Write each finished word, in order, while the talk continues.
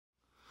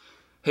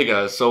Hey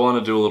guys, so I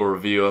want to do a little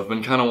review. I've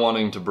been kind of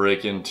wanting to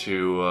break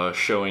into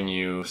showing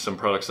you some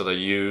products that I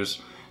use,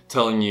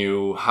 telling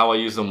you how I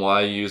use them,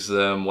 why I use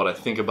them, what I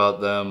think about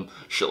them,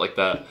 shit like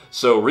that.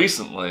 So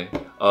recently,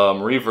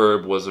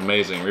 Reverb was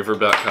amazing.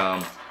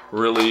 Reverb.com,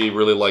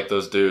 really like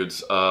those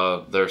dudes.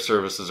 Their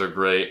services are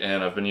great,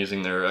 and I've been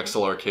using their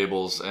XLR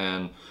cables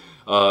and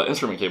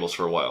instrument cables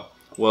for a while.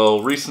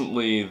 Well,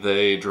 recently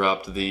they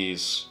dropped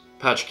these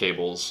patch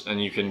cables,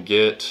 and you can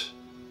get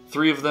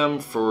 3 of them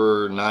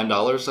for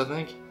 $9, I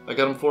think I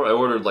got them for. I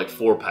ordered like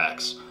 4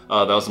 packs.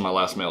 That was my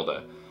last mail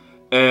day.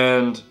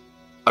 And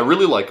I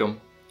really like them.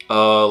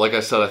 Like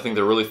I said, I think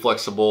they're really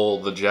flexible.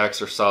 The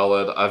jacks are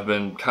solid. I've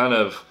been kind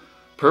of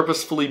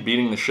purposefully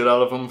beating the shit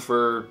out of them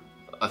for,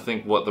 I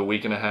think, the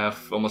week and a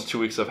half, almost 2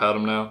 weeks I've had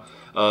them now.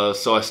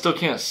 So I still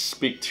can't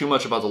speak too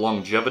much about the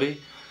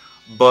longevity,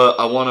 but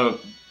I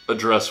want to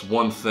address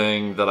one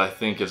thing that I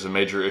think is a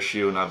major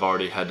issue, and I've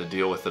already had to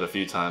deal with it a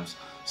few times.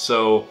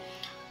 So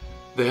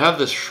they have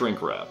this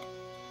shrink wrap,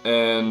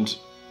 and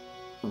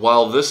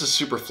while this is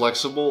super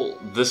flexible,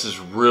 this is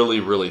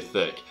really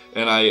thick.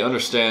 And I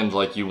understand,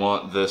 like, you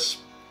want this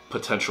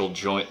potential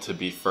joint to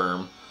be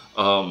firm,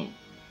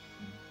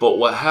 but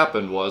what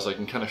happened was, I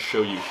can kind of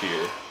show you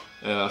here,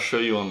 and I'll show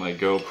you on my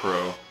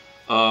GoPro.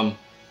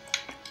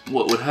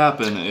 What would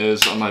happen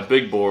is, on my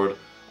big board,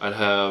 I'd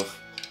have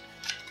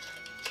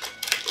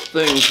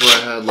things where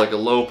I had like a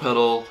low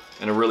pedal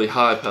and a really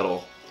high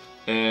pedal,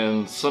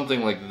 and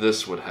something like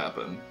this would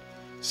happen.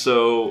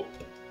 So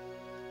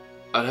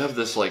I'd have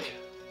this like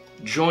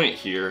joint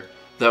here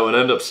that would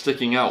end up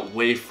sticking out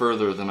way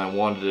further than I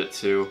wanted it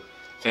to,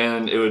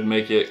 and it would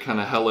make it kind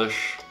of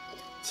hellish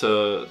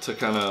to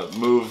kind of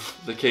move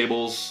the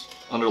cables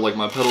under like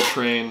my pedal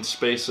train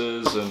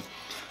spaces, and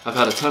I've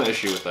had a ton of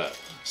issue with that.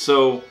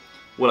 So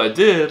what I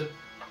did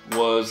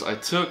was I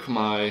took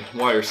my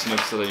wire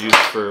snips that I used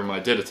for my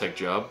data tech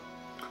job,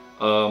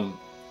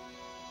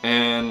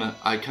 and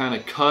I kind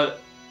of cut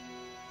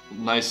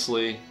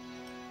nicely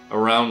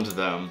around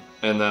them,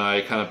 and then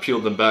I kind of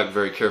peeled them back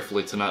very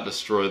carefully to not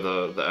destroy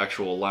the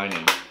actual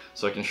lining.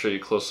 So I can show you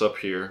close up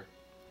here.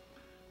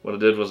 What I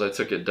did was I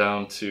took it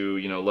down to,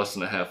 you know, less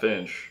than a ½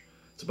 inch.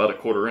 It's about a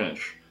 ⁄4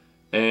 inch.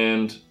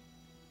 And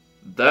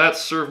that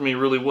served me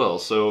really well.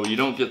 So you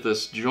don't get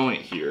this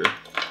joint here,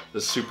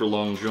 this super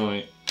long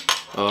joint.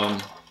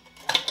 That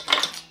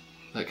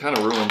kind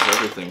of ruins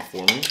everything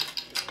for me.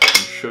 I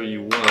can show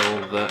you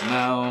well that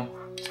now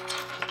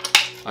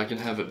I can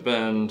have it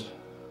bend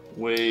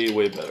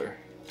way better.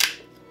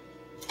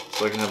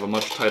 So I can have a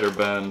much tighter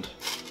bend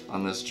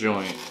on this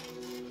joint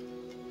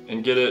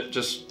and get it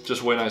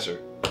just way nicer.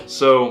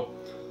 So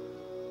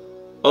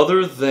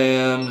other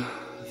than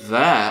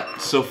that,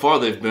 so far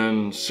they've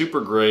been super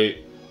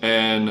great,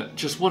 and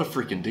just what a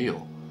freaking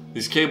deal.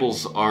 These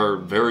cables are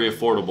very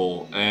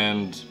affordable,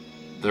 and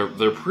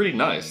they're pretty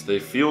nice. They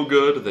feel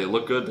good, they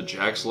look good, the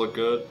jacks look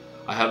good.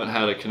 I haven't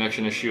had a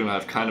connection issue, and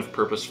I've kind of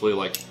purposefully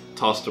like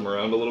tossed them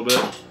around a little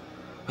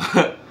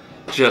bit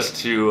just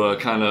to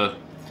kind of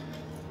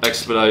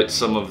expedite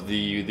some of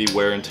the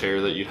wear and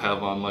tear that you'd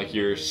have on like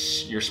your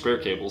spare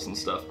cables and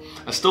stuff.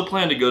 I still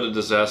plan to go to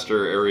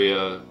disaster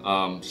area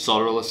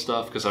solderless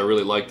stuff because I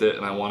really liked it,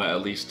 and I want to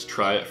at least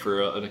try it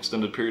for an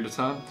extended period of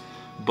time.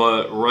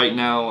 But right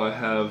now I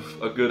have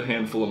a good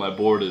handful of my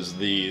board is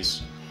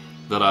these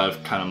that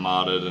I've kind of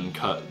modded and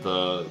cut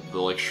the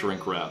like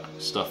shrink wrap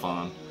stuff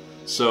on.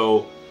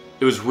 So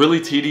it was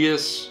really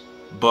tedious,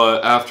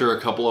 but after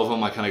a couple of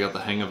them I kind of got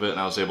the hang of it, and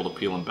I was able to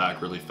peel them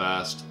back really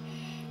fast.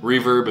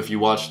 Reverb, if you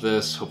watch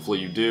this, hopefully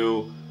you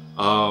do.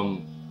 I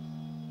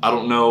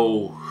don't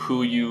know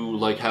who you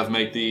like have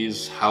make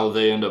these, how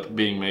they end up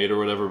being made or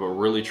whatever, but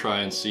really try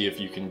and see if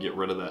you can get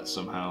rid of that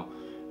somehow.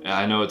 And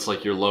I know it's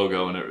like your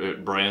logo and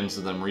it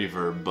brands them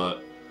Reverb,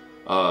 but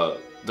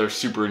they're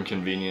super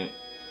inconvenient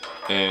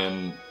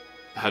and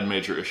had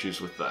major issues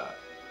with that.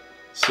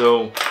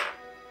 So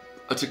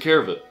I took care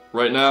of it.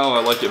 Right now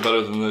I like it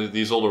better than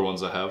these older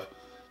ones I have.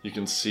 You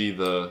can see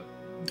the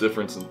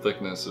difference in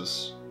thickness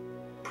is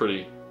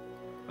pretty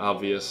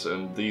obvious,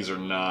 and these are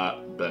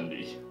not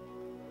bendy,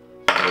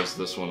 whereas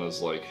this one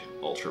is like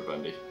ultra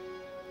bendy.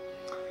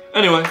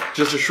 Anyway,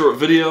 just a short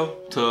video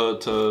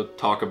to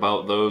talk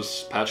about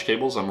those patch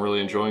cables. I'm really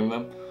enjoying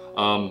them.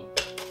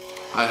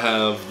 I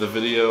have the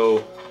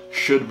video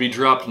should be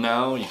dropped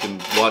now. You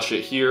can watch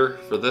it here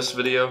for this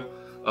video.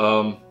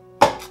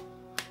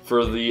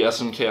 For the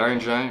SNK Iron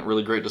Giant,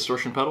 really great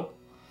distortion pedal.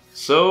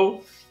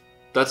 So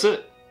that's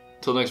it.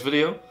 Till next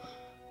video.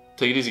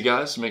 Take it easy,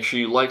 guys. Make sure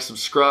you like,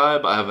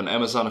 subscribe. I have an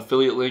Amazon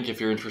affiliate link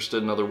if you're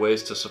interested in other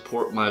ways to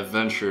support my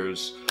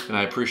ventures, and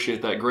I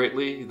appreciate that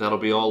greatly. That'll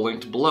be all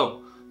linked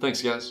below.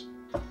 Thanks, guys.